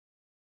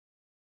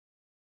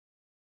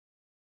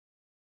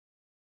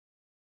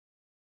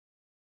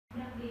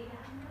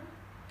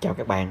Chào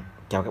các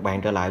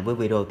bạn trở lại với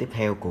video tiếp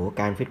theo của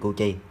KNFIX Củ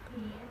Chi.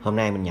 Hôm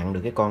nay mình nhận được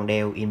cái con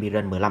Dell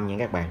Inspiron 15 nha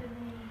các bạn.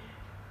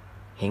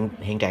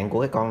 Hiện trạng của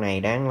cái con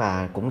này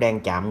cũng đang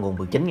chạm nguồn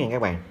 19 nha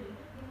các bạn.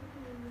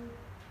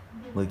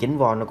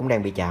 19V nó cũng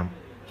đang bị chạm.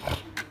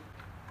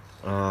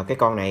 Cái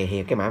con này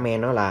thì cái mã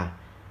men nó là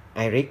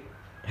Iris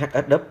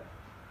HSW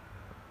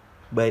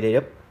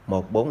BDW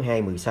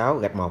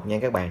 14216-1 nha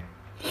các bạn.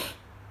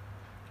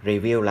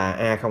 Review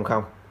là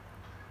A00.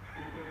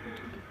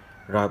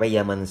 Rồi bây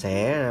giờ mình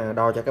sẽ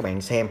đo cho các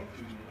bạn xem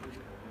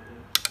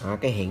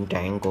cái hiện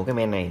trạng của cái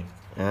men này.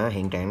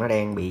 Hiện trạng nó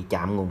đang bị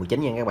chạm nguồn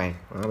 19 nha các bạn.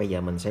 Bây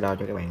giờ mình sẽ đo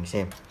cho các bạn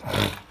xem.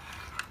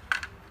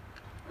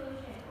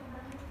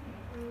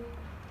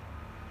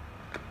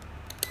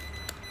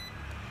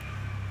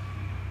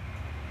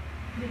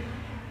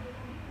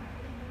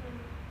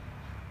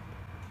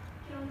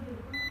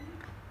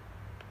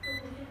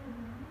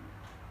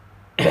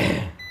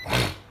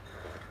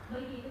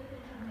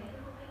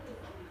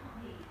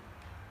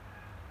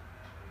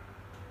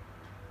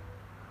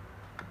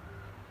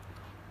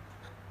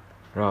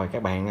 Rồi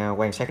các bạn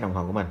quan sát đồng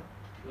hồ của mình.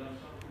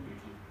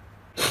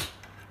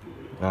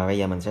 Rồi bây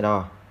giờ mình sẽ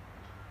đo.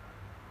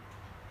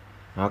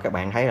 Các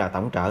bạn thấy là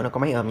tổng trở nó có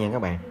mấy ôm nha các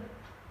bạn.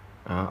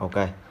 Ok.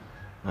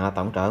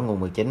 Tổng trở nguồn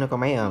 19 nó có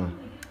mấy ôm.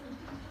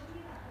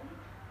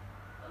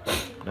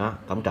 Đó,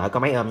 tổng trở có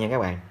mấy ôm nha các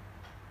bạn.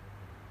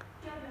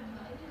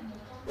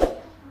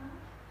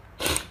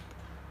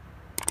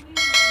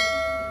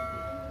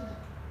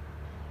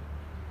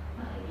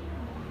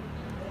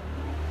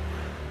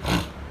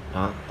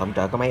 Đó, tổng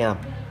trở có mấy ôm.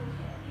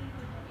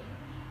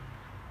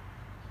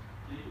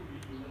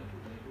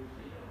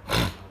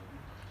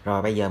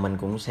 Rồi bây giờ mình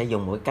cũng sẽ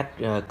dùng một cách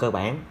cơ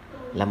bản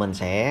là mình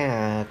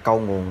sẽ câu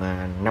nguồn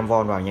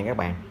 5V vào nha các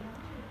bạn.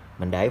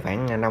 Mình để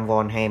khoảng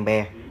 5V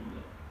 2A.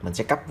 Mình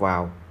sẽ cấp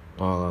vào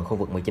khu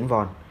vực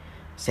 19V.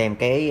 Xem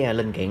cái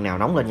linh kiện nào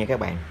nóng lên nha các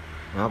bạn.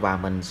 Và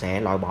mình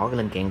sẽ loại bỏ cái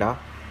linh kiện đó.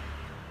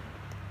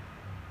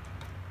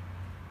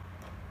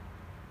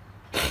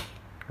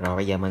 Rồi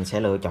bây giờ mình sẽ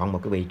lựa chọn một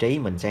cái vị trí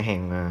mình sẽ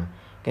hàn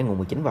cái nguồn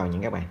 19 vào nha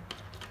các bạn.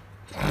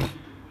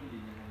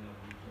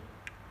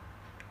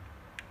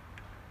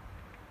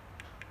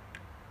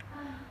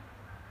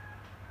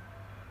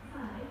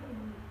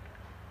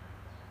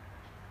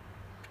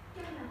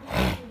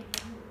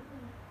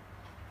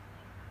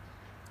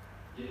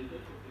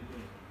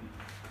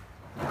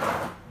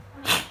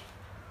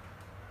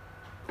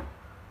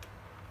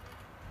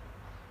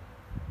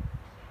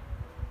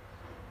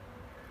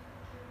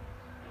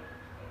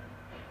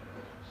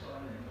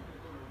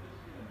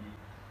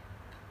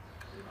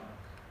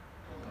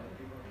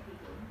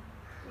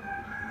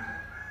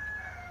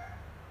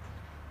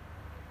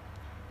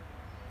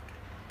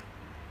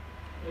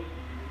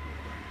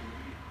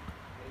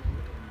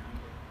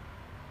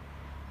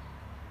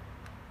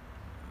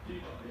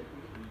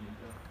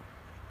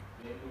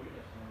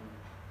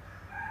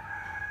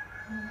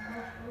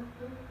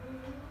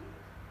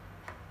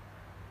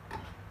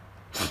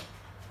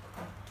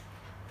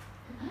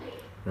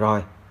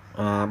 Rồi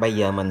bây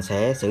giờ mình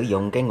sẽ sử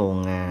dụng cái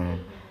nguồn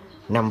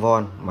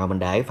 5V mà mình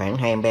để khoảng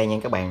 2A nha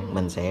các bạn.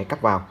 Mình sẽ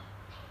cấp vào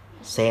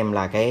xem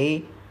là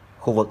cái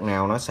khu vực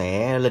nào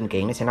linh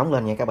kiện nó sẽ nóng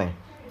lên nha các bạn.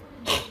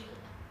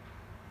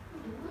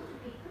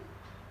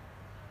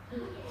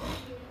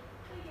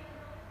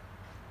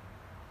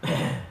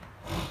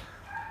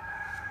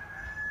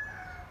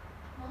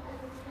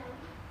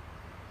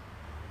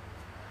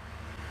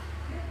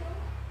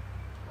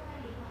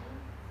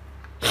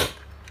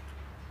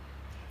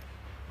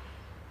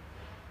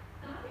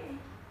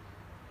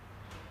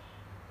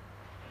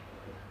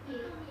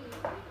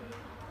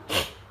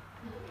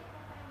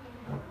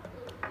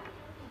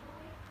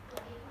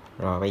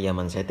 Rồi bây giờ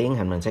mình sẽ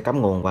mình sẽ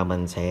cắm nguồn và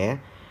mình sẽ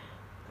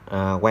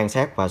quan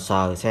sát và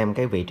sờ xem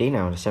cái vị trí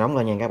nào sẽ nóng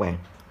lên nha các bạn.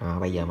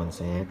 Bây giờ mình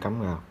sẽ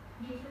cắm vào.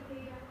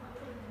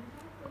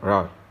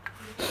 Rồi.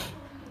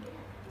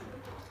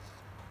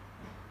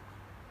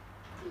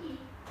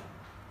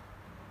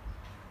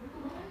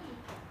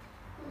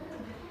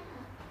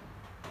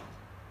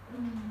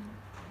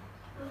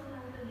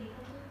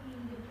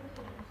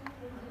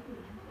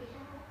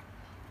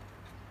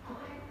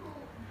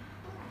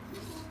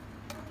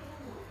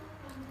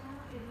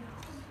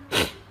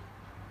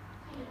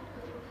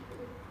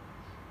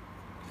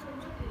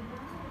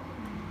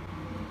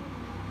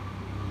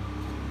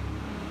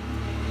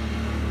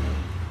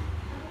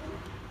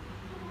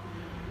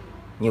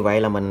 Như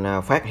vậy là mình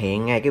phát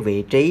hiện ngay cái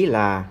vị trí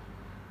là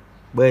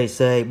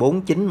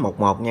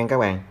BC4911 nha các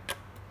bạn.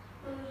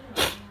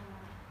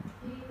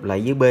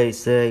 Lại với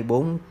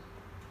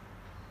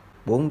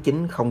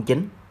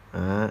BC4909.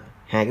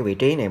 Hai cái vị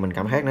trí này mình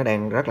cảm thấy nó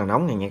đang rất là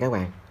nóng nha các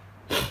bạn.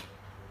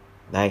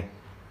 Đây,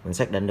 mình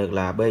xác định được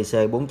là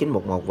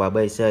BC4911 và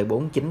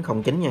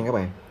BC4909 nha các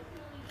bạn.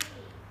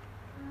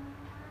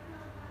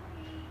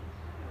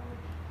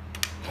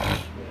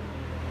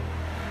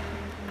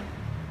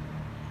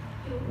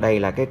 Đây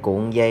là cái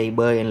cuộn dây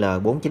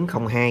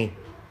BL4902.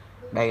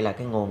 Đây là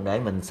cái nguồn để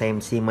mình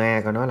xem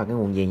sima coi nó là cái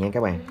nguồn gì nha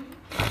các bạn.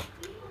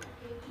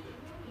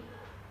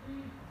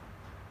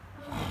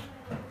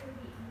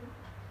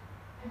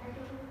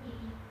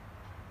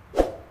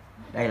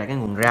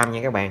 RAM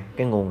nha các bạn,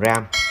 cái nguồn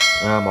RAM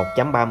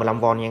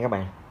 1.35V nha các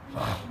bạn,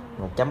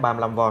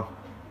 1.35V.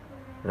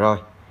 Rồi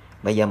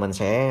bây giờ mình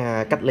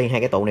sẽ cách ly hai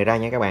cái tụ này ra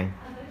nha các bạn.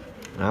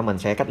 Đó, mình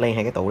sẽ cách ly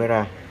hai cái tụ đấy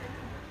ra.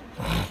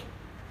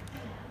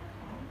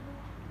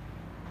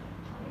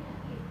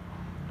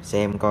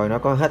 Xem coi nó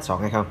có hết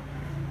sọt hay không.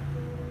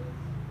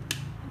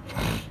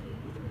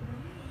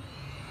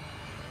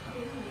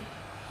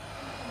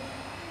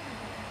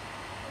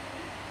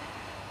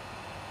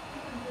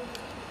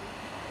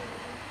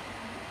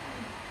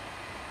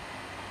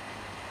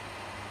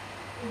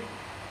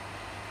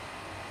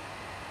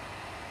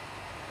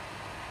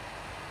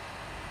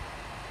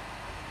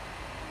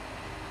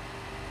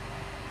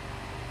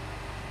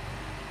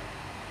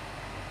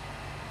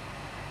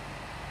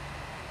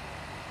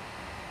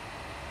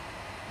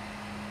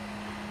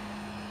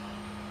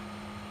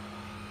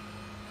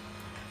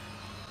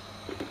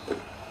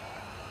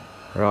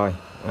 Rồi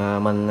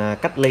mình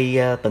cách ly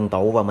từng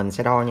tụ và mình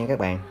sẽ đo nha các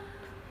bạn.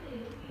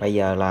 Bây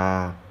giờ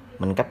là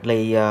mình cách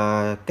ly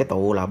cái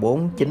tụ là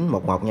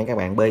 4911 nha các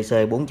bạn, BC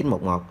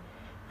 4911.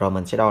 Rồi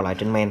mình sẽ đo lại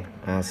trên men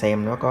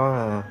xem nó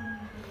có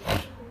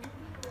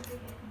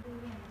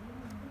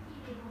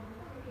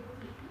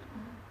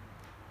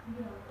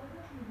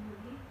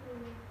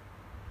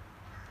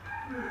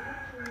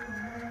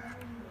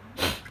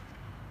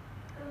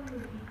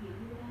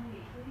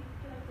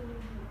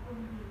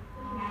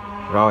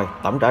rồi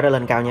tổng trở đã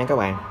lên cao nha các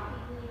bạn.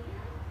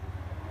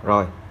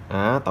 Rồi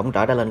tổng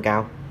trở đã lên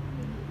cao.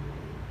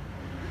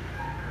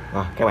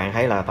 Rồi các bạn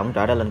thấy là tổng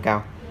trở đã lên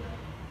cao.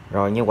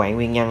 Rồi như vậy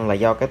nguyên nhân là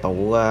do cái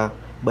tụ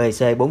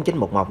BC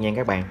 4911 nha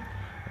các bạn.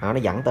 Nó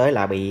dẫn tới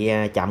là bị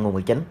chạm nguồn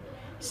 19.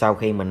 Sau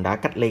khi mình đã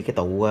cách ly cái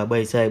tụ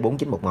BC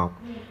 4911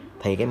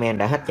 thì cái men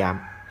đã hết chạm.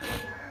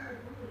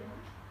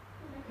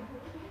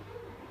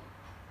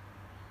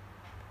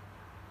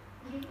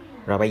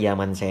 Rồi bây giờ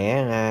mình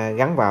sẽ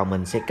gắn vào,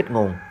 mình sẽ kích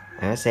nguồn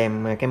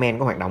xem cái men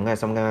có hoạt động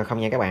xong không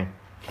nha các bạn.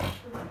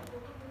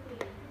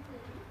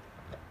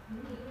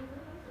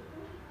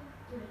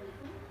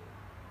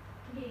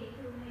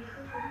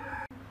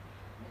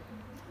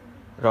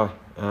 Rồi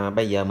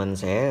bây giờ mình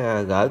sẽ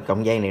gỡ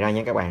cọng dây này ra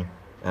nha các bạn.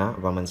 Đó,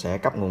 và mình sẽ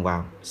cấp nguồn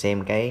vào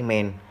xem cái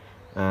men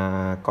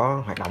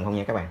có hoạt động không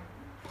nha các bạn.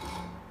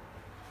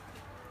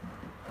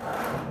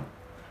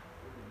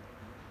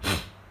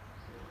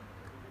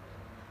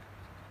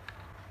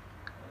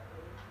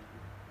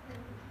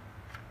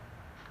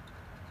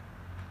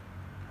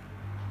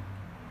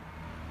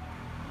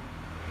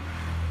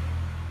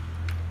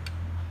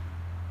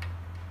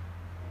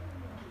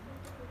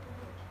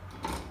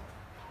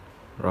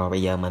 Rồi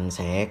bây giờ mình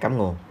sẽ cắm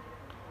nguồn.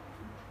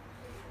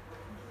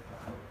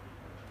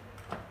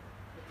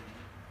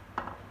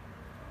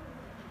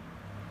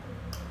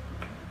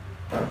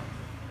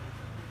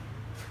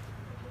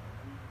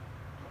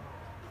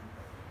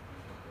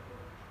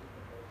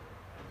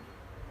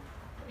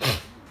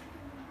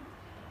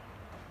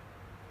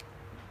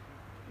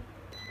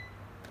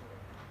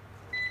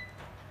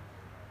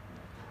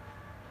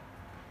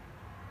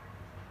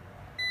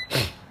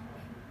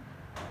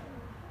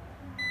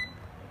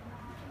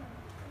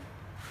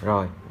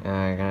 Rồi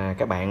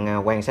các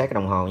bạn quan sát cái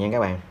đồng hồ nha các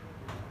bạn.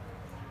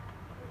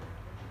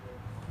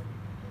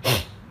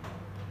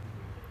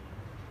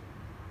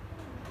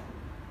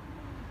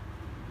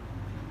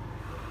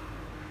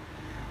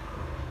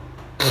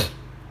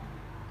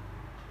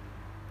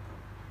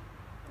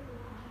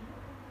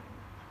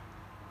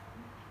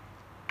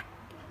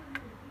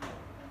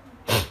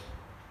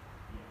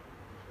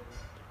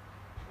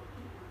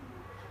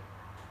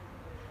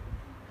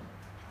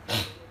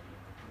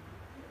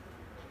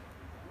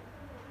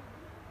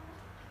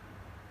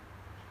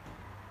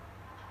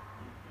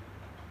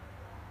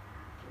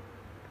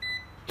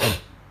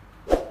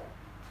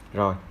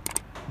 Rồi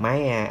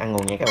máy ăn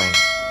nguồn nha các bạn.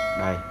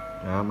 Đây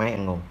đó, máy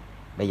ăn nguồn.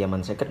 Bây giờ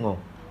mình sẽ kích nguồn.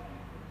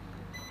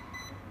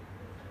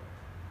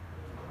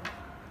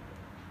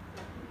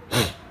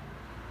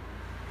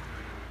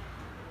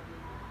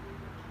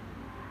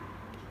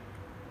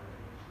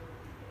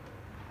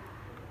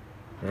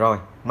 Rồi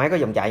máy có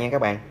dòng chạy nha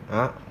các bạn.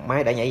 Đó,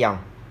 máy đã nhảy dòng.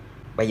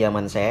 Bây giờ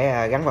mình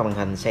sẽ gắn vào màn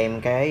hình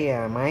xem cái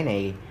máy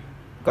này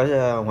có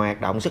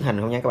hoạt động xuất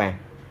hình không nha các bạn.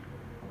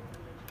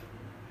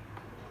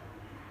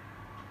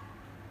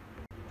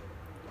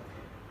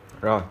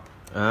 Rồi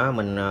đó,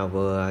 mình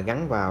vừa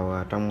gắn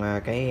vào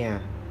trong cái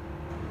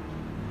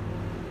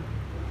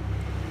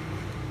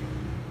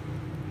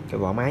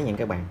vỏ máy nha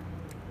các bạn.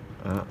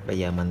 Đó, bây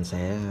giờ mình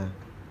sẽ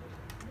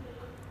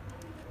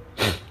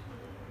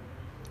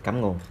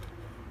cắm nguồn.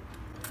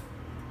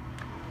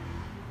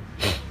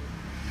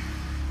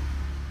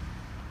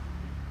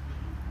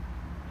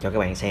 Cho các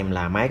bạn xem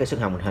là máy có xuất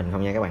hồng hình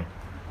không nha các bạn.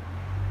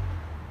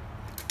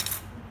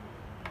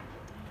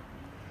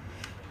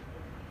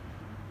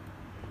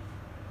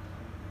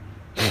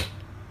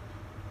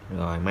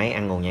 Rồi máy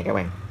ăn nguồn nha các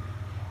bạn.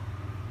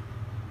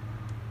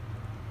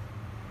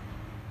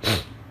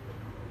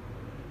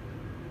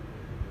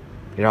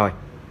 Rồi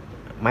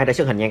máy đã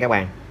xuất hình nha các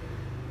bạn.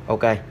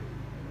 Ok,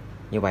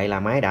 như vậy là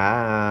máy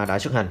đã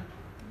xuất hình.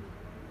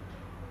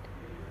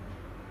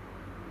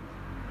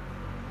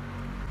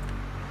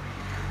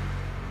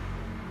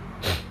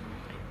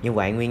 Như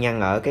vậy nguyên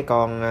nhân ở cái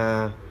con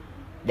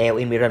Dell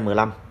Inspiron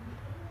 15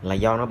 là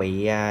do nó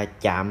bị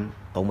chạm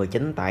tụ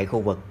 19 tại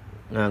khu vực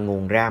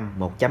nguồn RAM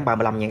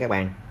 1.35 nha các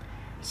bạn.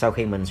 Sau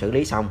khi mình xử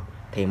lý xong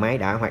thì máy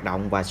đã hoạt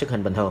động và xuất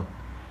hình bình thường.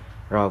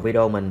 Rồi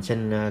video mình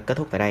xin kết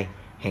thúc tại đây.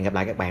 Hẹn gặp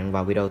lại các bạn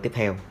vào video tiếp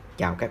theo.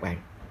 Chào các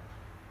bạn.